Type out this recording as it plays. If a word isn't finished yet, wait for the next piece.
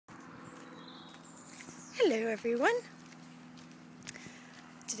Hello everyone.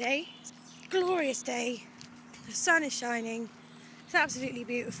 Today is a glorious day. The sun is shining. It's absolutely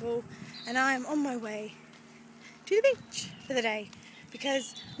beautiful, and I am on my way to the beach for the day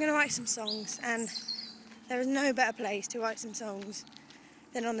because I'm going to write some songs, and there is no better place to write some songs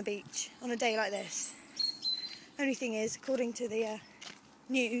than on the beach on a day like this. Only thing is, according to the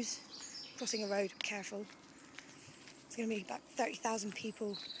news, crossing a road, be careful. There's going to be about 30,000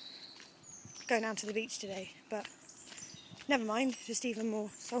 people going down to the beach today, but never mind, just even more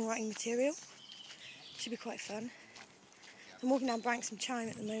songwriting material. Should be quite fun. I'm walking down Branksome Chine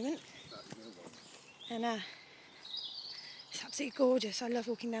at the moment, and it's absolutely gorgeous. I love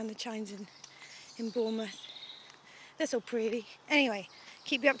walking down the chines in Bournemouth. They're so pretty. Anyway,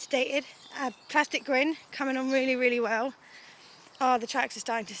 keep you up to date. Plastic Grin coming on really, really well. Oh, the tracks are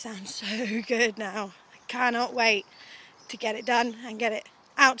starting to sound so good now. I cannot wait to get it done and get it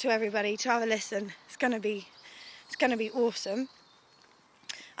out to everybody to have a listen. It's gonna be awesome.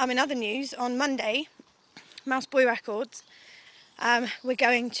 In other news, on Monday, Mouseboy Records, we're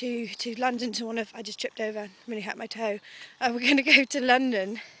going to London to I just tripped over, really hurt my toe. We're going to go to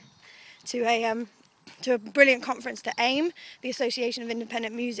London to a brilliant conference that AIM, the Association of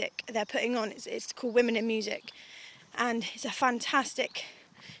Independent Music, they're putting on. It's called Women in Music, and it's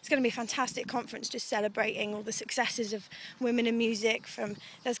going to be a fantastic conference, just celebrating all the successes of women in music.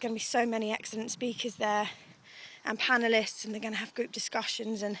 There's going to be so many excellent speakers there and panellists, and they're going to have group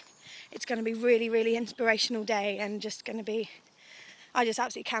discussions, and it's going to be really, really inspirational day, and I just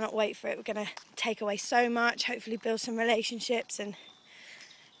absolutely cannot wait for it. We're going to take away so much, hopefully build some relationships, and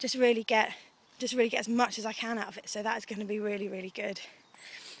just really get as much as I can out of it. So that is going to be really, really good.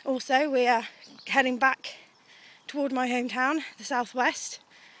 Also, we are heading back toward my hometown, the southwest.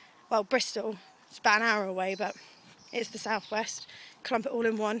 Well, Bristol, it's about an hour away, but it's the southwest. Clump it all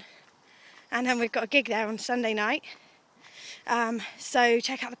in one. And then we've got a gig there on Sunday night. So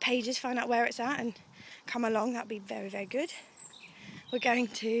check out the pages, find out where it's at, and come along. That'll be very, very good. We're going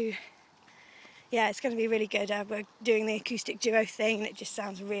to, it's going to be really good. We're doing the acoustic duo thing, and it just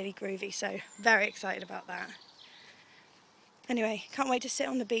sounds really groovy, so very excited about that. Anyway, can't wait to sit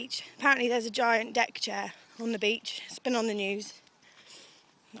on the beach. Apparently there's a giant deck chair on the beach. It's been on the news.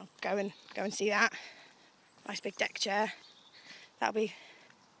 I'll go and see that. Nice big deck chair. That'll be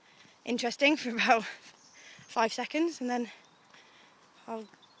interesting for about 5 seconds, and then I'll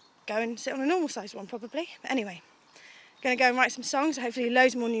go and sit on a normal sized one probably. But anyway, I'm going to go and write some songs, hopefully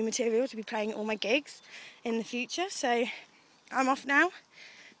loads more new material to be playing at all my gigs in the future. So I'm off now.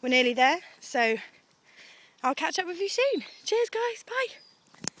 We're nearly there, so I'll catch up with you soon. Cheers guys, bye.